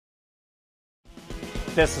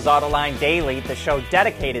This is Autoline Daily, the show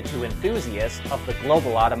dedicated to enthusiasts of the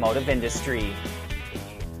global automotive industry.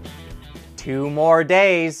 2 more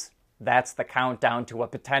days. That's the countdown to a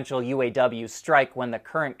potential UAW strike when the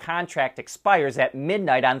current contract expires at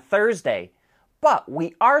midnight on Thursday. But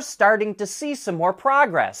we are starting to see some more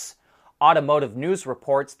progress. Automotive News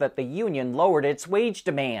reports that the union lowered its wage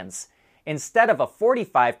demands. Instead of a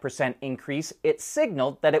 45% increase, it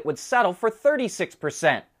signaled that it would settle for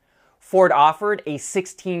 36%. Ford offered a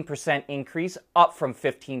 16% increase, up from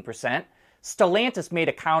 15%. Stellantis made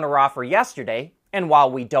a counteroffer yesterday, and while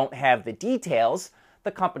we don't have the details, the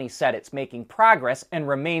company said it's making progress and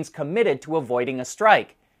remains committed to avoiding a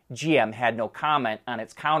strike. GM had no comment on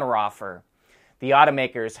its counteroffer. The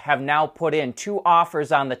automakers have now put in 2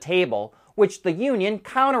 offers on the table, which the union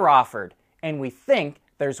counteroffered, and we think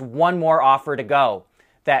there's 1 more offer to go.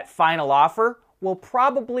 That final offer will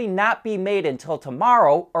probably not be made until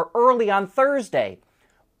tomorrow or early on Thursday.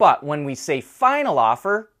 But when we say final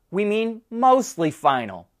offer, we mean mostly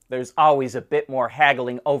final. There's always a bit more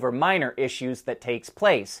haggling over minor issues that takes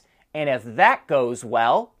place. And if that goes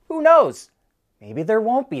well, who knows? Maybe there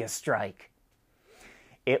won't be a strike.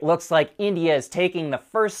 It looks like India is taking the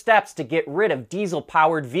first steps to get rid of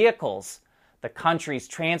diesel-powered vehicles. The country's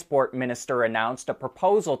transport minister announced a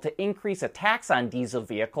proposal to increase a tax on diesel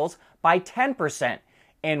vehicles by 10%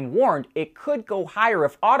 and warned it could go higher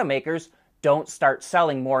if automakers don't start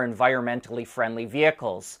selling more environmentally friendly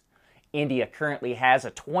vehicles. India currently has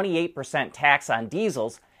a 28% tax on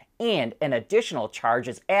diesels, and an additional charge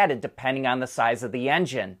is added depending on the size of the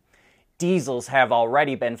engine. Diesels have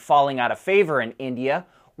already been falling out of favor in India,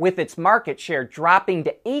 with its market share dropping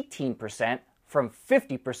to 18% from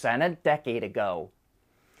 50% a decade ago.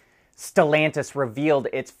 Stellantis revealed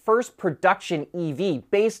its first production EV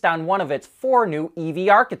based on one of its 4 new EV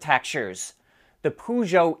architectures. The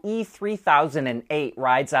Peugeot E3008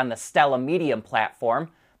 rides on the Stella Medium platform,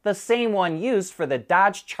 the same one used for the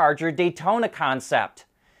Dodge Charger Daytona concept.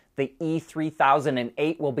 The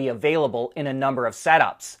E3008 will be available in a number of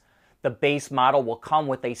setups. The base model will come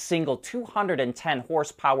with a single 210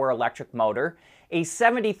 horsepower electric motor, a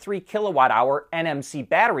 73 kilowatt-hour NMC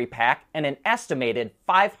battery pack, and an estimated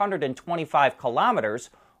 525 kilometers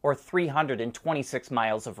or 326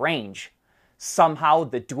 miles of range. Somehow,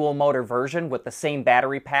 the dual-motor version with the same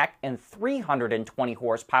battery pack and 320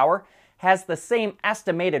 horsepower has the same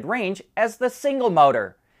estimated range as the single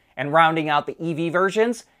motor. And rounding out the EV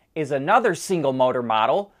versions is another single-motor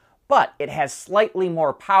model, but it has slightly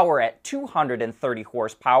more power at 230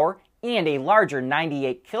 horsepower and a larger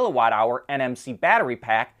 98 kilowatt-hour NMC battery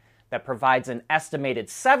pack that provides an estimated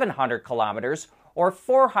 700 kilometers or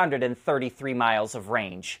 433 miles of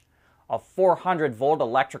range. A 400-volt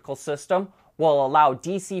electrical system will allow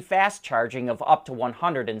DC fast charging of up to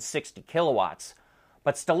 160 kilowatts.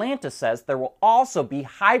 But Stellantis says there will also be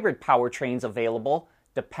hybrid powertrains available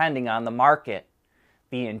depending on the market.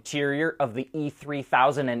 The interior of the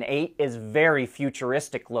E3008 is very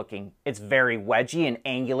futuristic looking. It's very wedgy and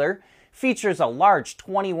angular, features a large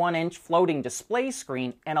 21-inch floating display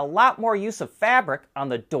screen, and a lot more use of fabric on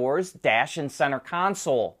the doors, dash, and center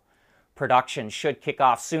console. Production should kick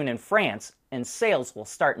off soon in France, and sales will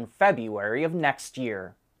start in February of next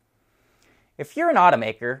year. If you're an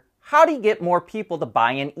automaker, how do you get more people to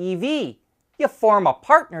buy an EV? You form a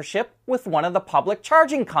partnership with one of the public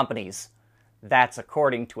charging companies. That's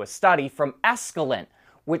according to a study from Escalent,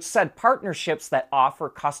 which said partnerships that offer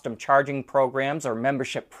custom charging programs or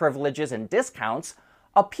membership privileges and discounts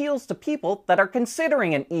appeals to people that are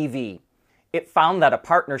considering an EV. It found that a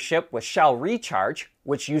partnership with Shell Recharge,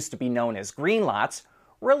 which used to be known as Green Lots,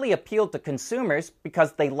 really appealed to consumers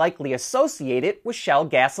because they likely associate it with Shell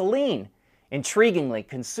gasoline. Intriguingly,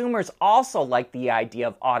 consumers also like the idea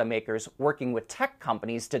of automakers working with tech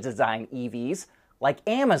companies to design EVs, like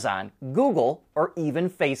Amazon, Google, or even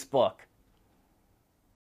Facebook.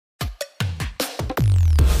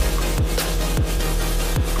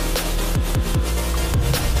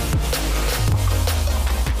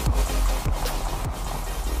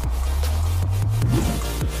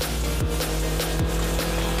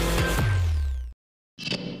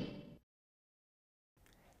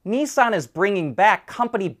 Nissan is bringing back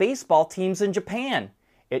company baseball teams in Japan.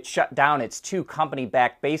 It shut down its 2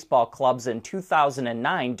 company-backed baseball clubs in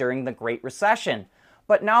 2009 during the Great Recession,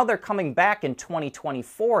 but now they're coming back in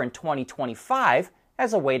 2024 and 2025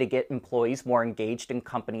 as a way to get employees more engaged in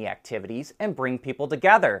company activities and bring people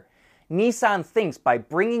together. Nissan thinks by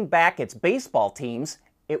bringing back its baseball teams,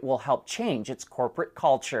 it will help change its corporate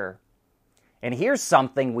culture. And here's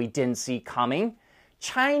something we didn't see coming.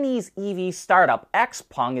 Chinese EV startup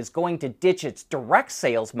XPeng is going to ditch its direct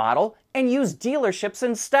sales model and use dealerships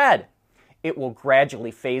instead. It will gradually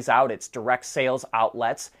phase out its direct sales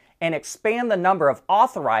outlets and expand the number of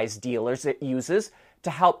authorized dealers it uses to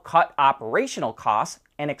help cut operational costs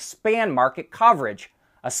and expand market coverage,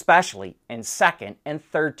 especially in second and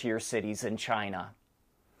third-tier cities in China.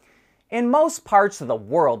 In most parts of the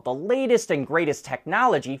world, the latest and greatest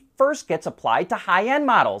technology first gets applied to high-end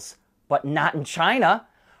models, but not in China.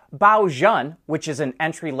 Baojun, which is an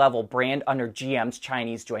entry-level brand under GM's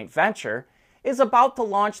Chinese joint venture, is about to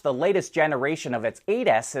launch the latest generation of its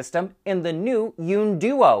ADAS system in the new Yun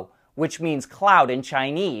Duo, which means cloud in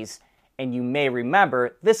Chinese. And you may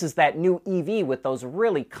remember, this is that new EV with those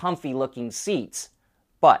really comfy-looking seats.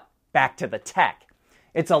 But back to the tech.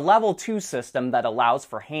 It's a level 2 system that allows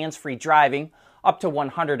for hands-free driving up to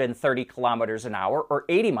 130 kilometers an hour or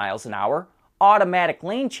 80 miles an hour, automatic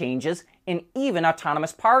lane changes, and even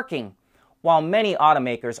autonomous parking. While many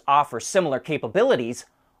automakers offer similar capabilities,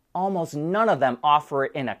 almost none of them offer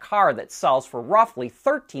it in a car that sells for roughly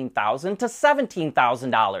 $13,000 to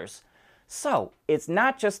 $17,000. So, it's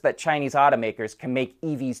not just that Chinese automakers can make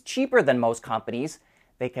EVs cheaper than most companies,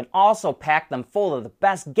 they can also pack them full of the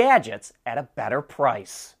best gadgets at a better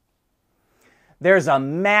price. There's a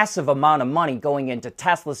massive amount of money going into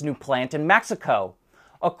Tesla's new plant in Mexico.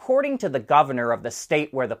 According to the governor of the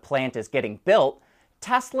state where the plant is getting built,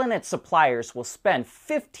 Tesla and its suppliers will spend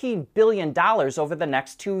 $15 billion over the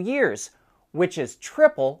next 2 years, which is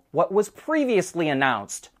triple what was previously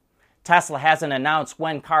announced. Tesla hasn't announced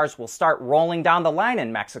when cars will start rolling down the line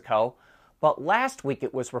in Mexico, but last week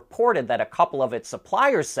it was reported that a couple of its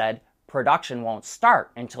suppliers said production won't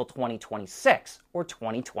start until 2026 or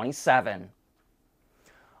 2027.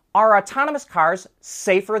 Are autonomous cars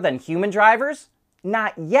safer than human drivers?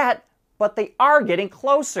 Not yet, but they are getting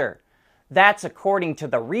closer. That's according to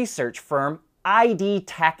the research firm ID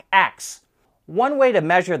Tech X. One way to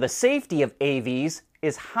measure the safety of AVs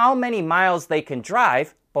is how many miles they can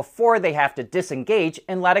drive before they have to disengage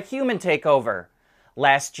and let a human take over.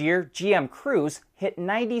 Last year, GM Cruise hit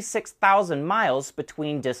 96,000 miles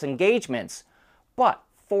between disengagements, but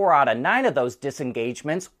 4 out of 9 of those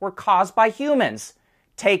disengagements were caused by humans.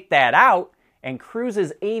 Take that out, and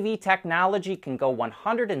Cruise's AV technology can go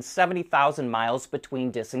 170,000 miles between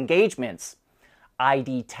disengagements.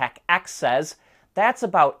 ID Tech X says that's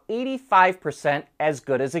about 85% as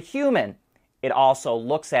good as a human. It also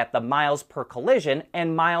looks at the miles per collision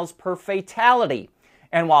and miles per fatality.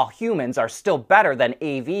 And while humans are still better than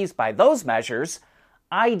AVs by those measures,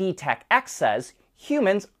 ID Tech X says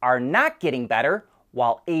humans are not getting better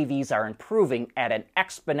while AVs are improving at an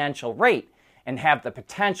exponential rate and have the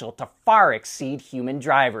potential to far exceed human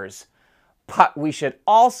drivers. But we should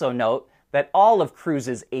also note that all of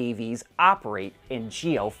Cruise's AVs operate in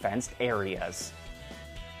geo-fenced areas.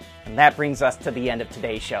 And that brings us to the end of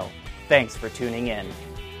today's show. Thanks for tuning in.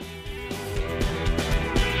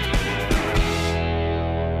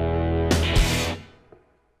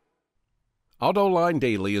 AutoLine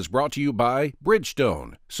Daily is brought to you by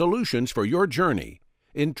Bridgestone, solutions for your journey.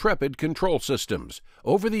 Intrepid Control Systems,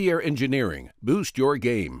 over-the-air engineering, boost your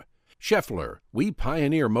game. Scheffler, we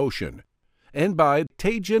pioneer motion. And by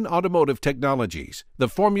Teijin Automotive Technologies, the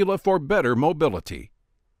formula for better mobility.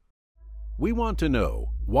 We want to know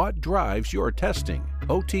what drives your testing.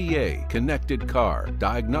 OTA, connected car,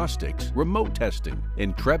 diagnostics, remote testing.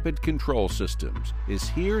 Intrepid Control Systems is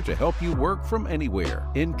here to help you work from anywhere.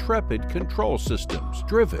 Intrepid Control Systems,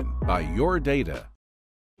 driven by your data.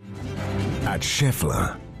 At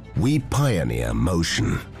Scheffler, we pioneer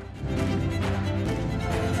motion.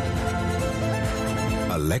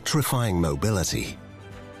 Electrifying mobility.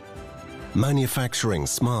 Manufacturing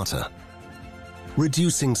smarter.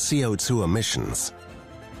 Reducing CO2 emissions.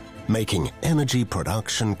 Making energy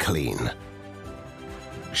production clean.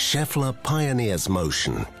 Scheffler pioneers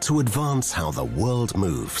motion to advance how the world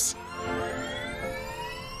moves.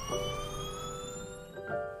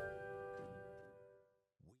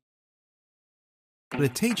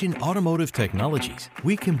 At Teijin Automotive Technologies,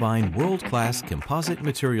 we combine world-class composite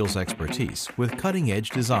materials expertise with cutting-edge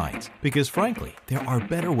designs because, frankly, there are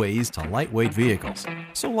better ways to lightweight vehicles.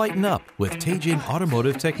 So lighten up with Teijin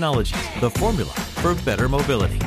Automotive Technologies, the formula for better mobility.